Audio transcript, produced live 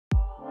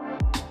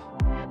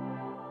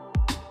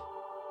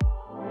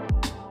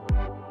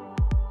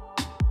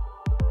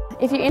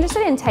If you're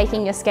interested in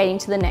taking your skating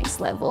to the next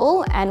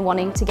level and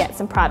wanting to get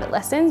some private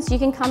lessons, you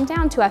can come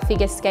down to our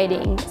figure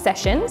skating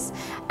sessions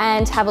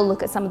and have a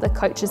look at some of the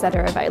coaches that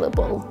are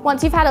available.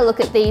 Once you've had a look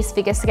at these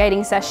figure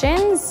skating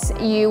sessions,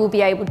 you will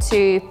be able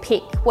to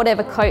pick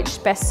whatever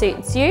coach best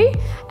suits you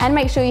and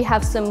make sure you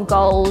have some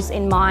goals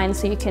in mind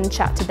so you can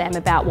chat to them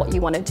about what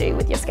you want to do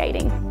with your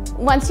skating.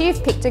 Once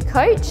you've picked a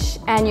coach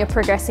and you're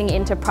progressing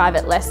into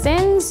private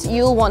lessons,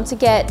 you'll want to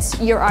get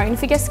your own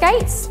figure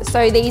skates.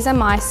 So these are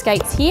my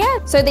skates here.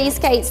 So these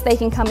skates, they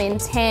can come in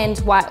tanned,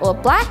 white or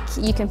black.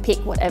 You can pick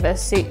whatever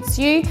suits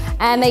you,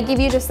 and they give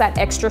you just that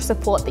extra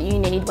support that you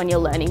need when you're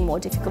learning more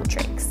difficult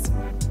tricks.